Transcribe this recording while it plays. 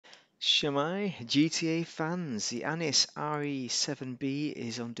Shamai, GTA fans, the Anis RE-7B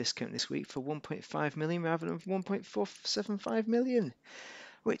is on discount this week for 1.5 million rather than 1.475 million,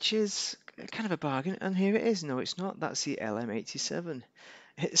 which is kind of a bargain. And here it is. No, it's not. That's the LM87.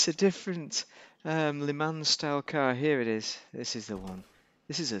 It's a different Le Mans style car. Here it is. This is the one.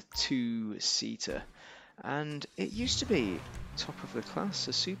 This is a two-seater. And it used to be top of the class,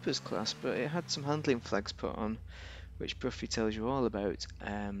 a supers class, but it had some handling flags put on, which Buffy tells you all about,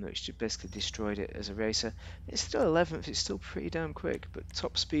 which basically destroyed it as a racer. It's still 11th, it's still pretty damn quick, but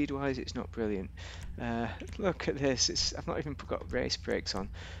top speed wise it's not brilliant. Look at this, I've not even got race brakes on.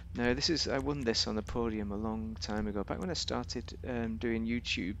 No, I won this on the podium a long time ago, back when I started doing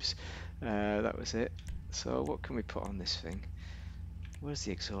YouTubes. That was it. So what can we put on this thing? Where's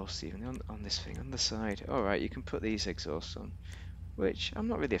the exhaust even? On this thing, on the side. Alright, you can put these exhausts on, which I'm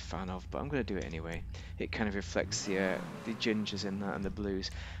not really a fan of, but I'm going to do it anyway. It kind of reflects the gingers in that and the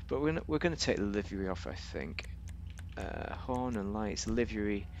blues. But we're going to take the livery off, I think. Horn and lights,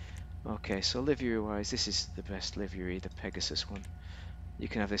 livery. Okay, so livery wise, this is the best livery, the Pegasus one. You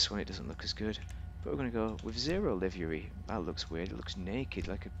can have this one, it doesn't look as good. But we're going to go with zero livery. That looks weird, it looks naked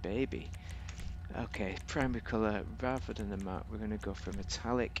like a baby. Okay, primary colour, rather than a matte, we're going to go for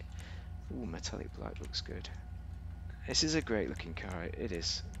metallic. Ooh, metallic black looks good. This is a great looking car, it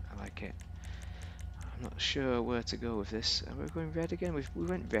is. I like it. I'm not sure where to go with this. We're going red again. We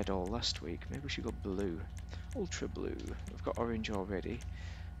went red all last week. Maybe we should go blue. Ultra blue. We've got orange already.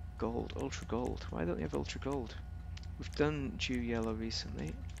 Gold. Ultra gold. Why don't we have ultra gold? We've done dew yellow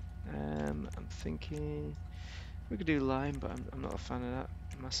recently. I'm thinking we could do lime, but I'm not a fan of that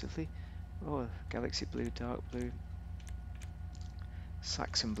massively. Oh, galaxy blue, dark blue.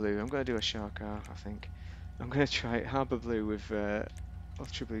 Saxon blue. I'm going to do a shark R, I think. I'm going to try Harbour Blue with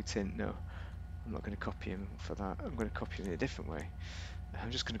Ultra Blue tint. No, I'm not going to copy him for that. I'm going to copy him in a different way.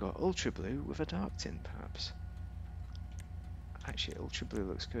 I'm just going to go Ultra Blue with a dark tint, perhaps. Actually, Ultra Blue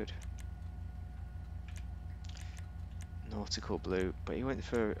looks good. Nautical Blue, but he went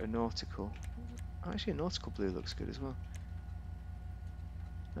for a nautical. Actually, a nautical blue looks good as well.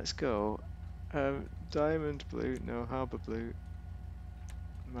 Let's go. Diamond Blue, no, Harbour Blue.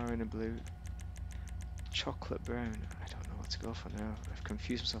 Mariner Blue. Chocolate brown. I don't know what to go for now. I've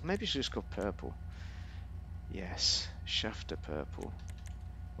confused myself. Maybe I should just go purple. Yes, Shafter purple.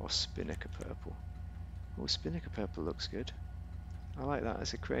 Or Spinnaker purple. Oh, Spinnaker purple looks good. I like that.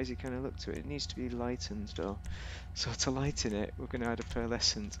 It's a crazy kind of look to it. It needs to be lightened though. So to lighten it, we're going to add a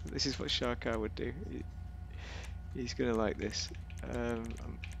pearlescent. This is what Sharkar would do. He's going to like this.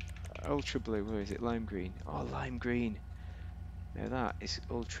 Ultra blue, where is it? Lime green. Oh, lime green. Now that is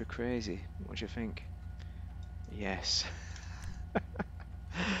ultra crazy. What do you think? Yes.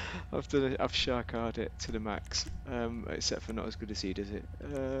 I've sharkard it to the max, except for not as good as he does it.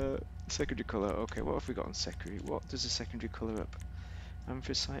 Secondary colour, okay, what have we got on secondary? What does the secondary colour up?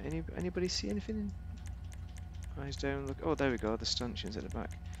 Anthracite, anybody see anything? Eyes down, look, oh there we go, the stanchions at the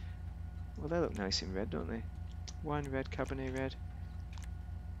back. Well they look nice in red, don't they? Wine red, Cabernet red,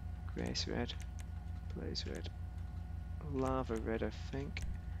 Grace red, Blaze red, Lava red I think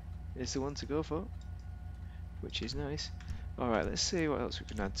is the one to go for, which is nice. Alright, let's see what else we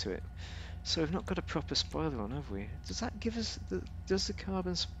can add to it. So we've not got a proper spoiler on, have we? Does that give us does the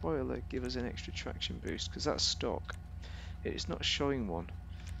carbon spoiler give us an extra traction boost? Because that's stock. It's not showing one.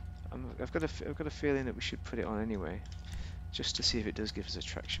 I've got a feeling that we should put it on anyway, just to see if it does give us a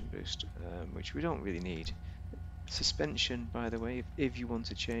traction boost, which we don't really need. Suspension, by the way, if you want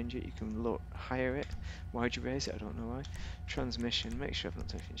to change it, you can higher it. Why'd you raise it? I don't know why. Transmission, make sure I've not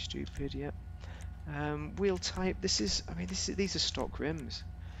done anything stupid yet. Wheel type, these are stock rims.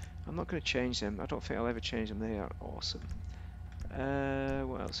 I'm not going to change them. I don't think I'll ever change them. They are awesome.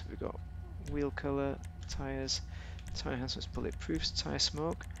 What else have we got? Wheel colour, tyres, tyre enhancements, bulletproofs, tyre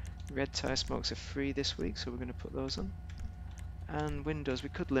smoke. Red tyre smokes are free this week, so we're going to put those on. And windows, we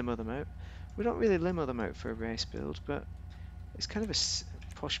could limo them out. We don't really limo them out for a race build, but it's kind of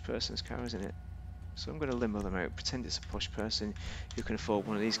a posh person's car, isn't it? So I'm going to limo them out, pretend it's a posh person who can afford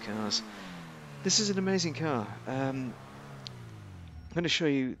one of these cars. This is an amazing car. I'm going to show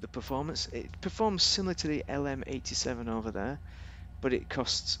you the performance. It performs similar to the LM87 over there, but it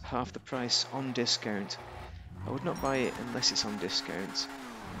costs half the price on discount. I would not buy it unless it's on discount,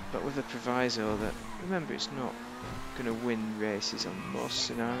 but with the proviso that, remember, it's not going to win races on most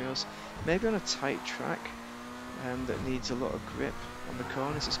scenarios. Maybe on a tight track that needs a lot of grip on the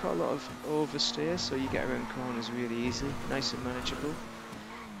corners. It's got a lot of oversteer, so you get around corners really easily, nice and manageable.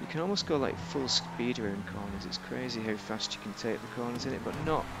 You can almost go like full speed around corners. It's crazy how fast you can take the corners in it, but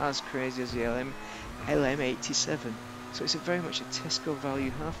not as crazy as the LM87. So it's very much a Tesco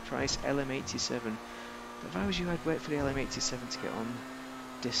value, half price LM87. If I was you, I'd wait for the LM87 to get on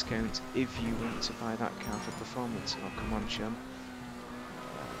discount if you want to buy that car for performance. Oh, come on, chum.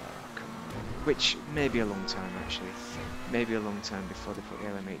 Come on. Which may be a long time, actually. Maybe a long time before they put the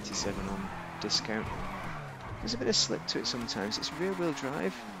LM87 on discount. There's a bit of slip to it sometimes. It's rear-wheel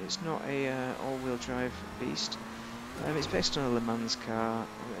drive. It's not a all-wheel drive beast. It's based on a Le Mans car.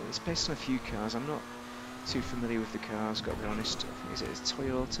 It's based on a few cars. I'm not too familiar with the cars, got to be honest. I think it's a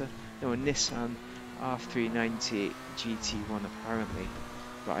Toyota, no, a Nissan R390 GT1 apparently,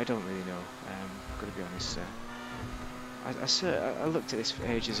 but I don't really know. Got to be honest. I looked at this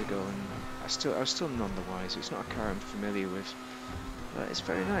ages ago, and I was still none the wiser. It's not a car I'm familiar with, but it's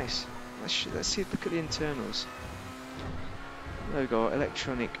very nice. Let's see. Look at the internals. There we go.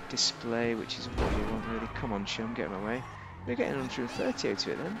 Electronic display, which is what you want really. Come on, chum, get in my way. We're getting 130 out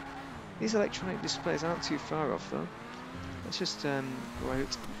of it then. These electronic displays aren't too far off though. Let's just go out.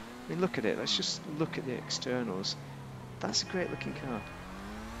 I mean, look at it. Let's just look at the externals. That's a great looking car.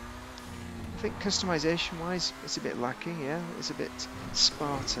 I think customization wise it's a bit lacking, yeah. It's a bit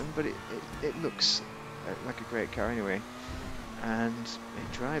Spartan, but it looks like a great car anyway. And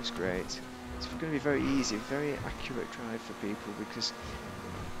it drives great. It's going to be very easy, very accurate drive for people, because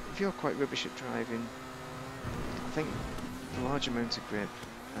if you're quite rubbish at driving, I think the large amount of grip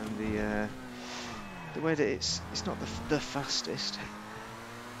and the way that it's not the fastest,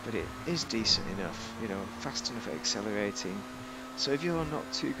 but it is decent enough, you know, fast enough at accelerating. So if you're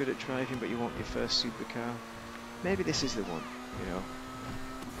not too good at driving but you want your first supercar, maybe this is the one, you know.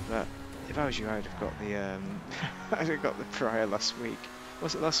 But if I was you, I'd have got the I'd have got the Prior last week.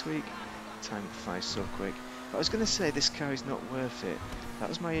 Was it last week? Time flies so quick. But I was going to say this car is not worth it. That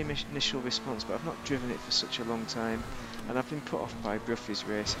was my initial response, but I've not driven it for such a long time, and I've been put off by Bruffy's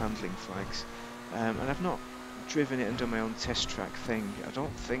race handling flags, and I've not driven it and done my own test track thing. I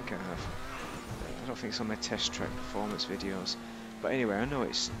don't think I have. I don't think it's on my test track performance videos. But anyway, I know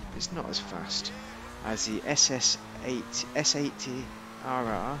it's not as fast as the S80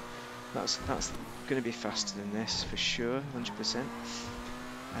 RR. That's going to be faster than this for sure, 100%.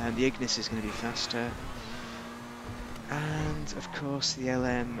 And the Ignis is going to be faster. And of course the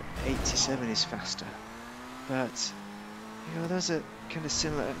LM87 is faster. But you know, those are kind of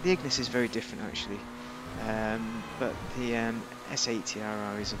similar. The Ignis is very different actually. But the S80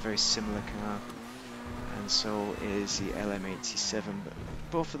 RR is a very similar car, and so is the LM87. But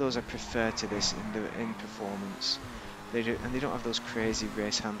both of those I prefer to this in performance. They don't have those crazy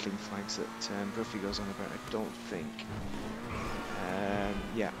race handling flags that Bruffy goes on about, I don't think.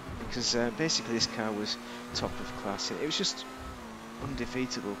 Yeah, because basically this car was top of class. It was just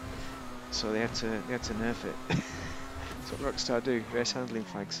undefeatable, so they had to nerf it. That's what Rockstar do, race handling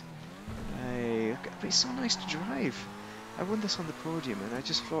flags. Hey, but it's so nice to drive. I won this on the podium, and I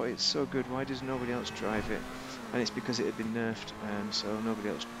just thought it's so good. Why does nobody else drive it? And it's because it had been nerfed, so nobody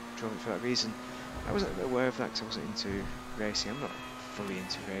else drove it for that reason. I wasn't aware of that because I wasn't into racing. I'm not fully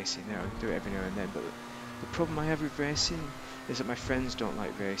into racing now. I do it every now and then, but the problem I have with racing is that my friends don't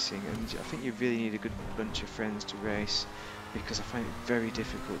like racing, and I think you really need a good bunch of friends to race, because I find it very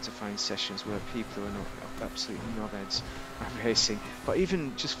difficult to find sessions where people who are not absolute knobheads are racing. But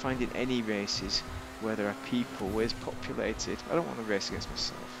even just finding any races where there are people, where it's populated, I don't want to race against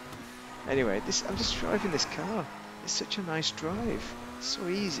myself. Anyway, I'm just driving this car. It's such a nice drive. It's so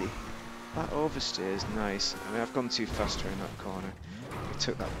easy. That oversteer is nice. I mean, I've gone too fast in that corner. I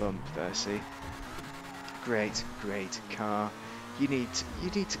took that bump there, see? Great car. You need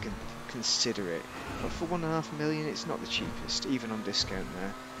to consider it. But for 1.5 million, it's not the cheapest, even on discount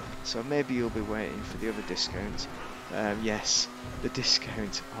there. So maybe you'll be waiting for the other discount. Yes, the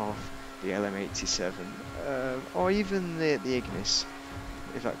discount of the LM87, or even the Ignis,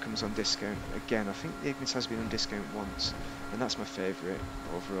 if that comes on discount. Again, I think the Ignis has been on discount once, and that's my favourite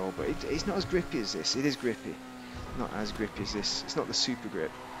overall, but it's not as grippy as this. It is grippy, not as grippy as this. It's not the super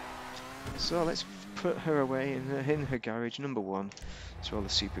grip. So let's put her away in her garage, number 1. That's where all the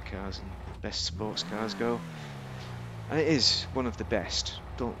supercars and best sports cars go. And it is one of the best.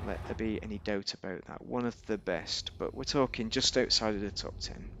 Don't let there be any doubt about that. One of the best, but we're talking just outside of the top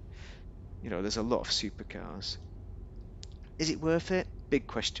 10. You know, there's a lot of supercars. Is it worth it? Big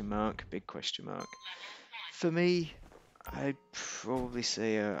question mark, big question mark. For me, I'd probably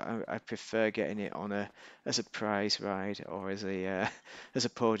say I prefer getting it on as a prize ride, or as a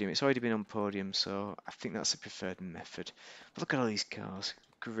podium. It's already been on podium, so I think that's the preferred method. But look at all these cars.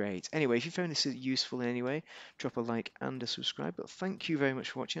 Great. Anyway, if you found this useful in any way, drop a like and a subscribe. But thank you very much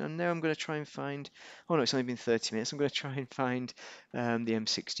for watching. And now I'm going to try and find... Oh no, it's only been 30 minutes. I'm going to try and find the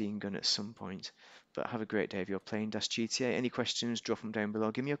M16 gun at some point. But have a great day if you're playing Dash GTA. Any questions, drop them down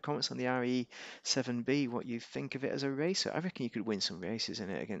below. Give me your comments on the RE-7B, what you think of it as a racer. I reckon you could win some races in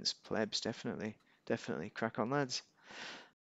it against plebs, definitely. Definitely. Crack on, lads.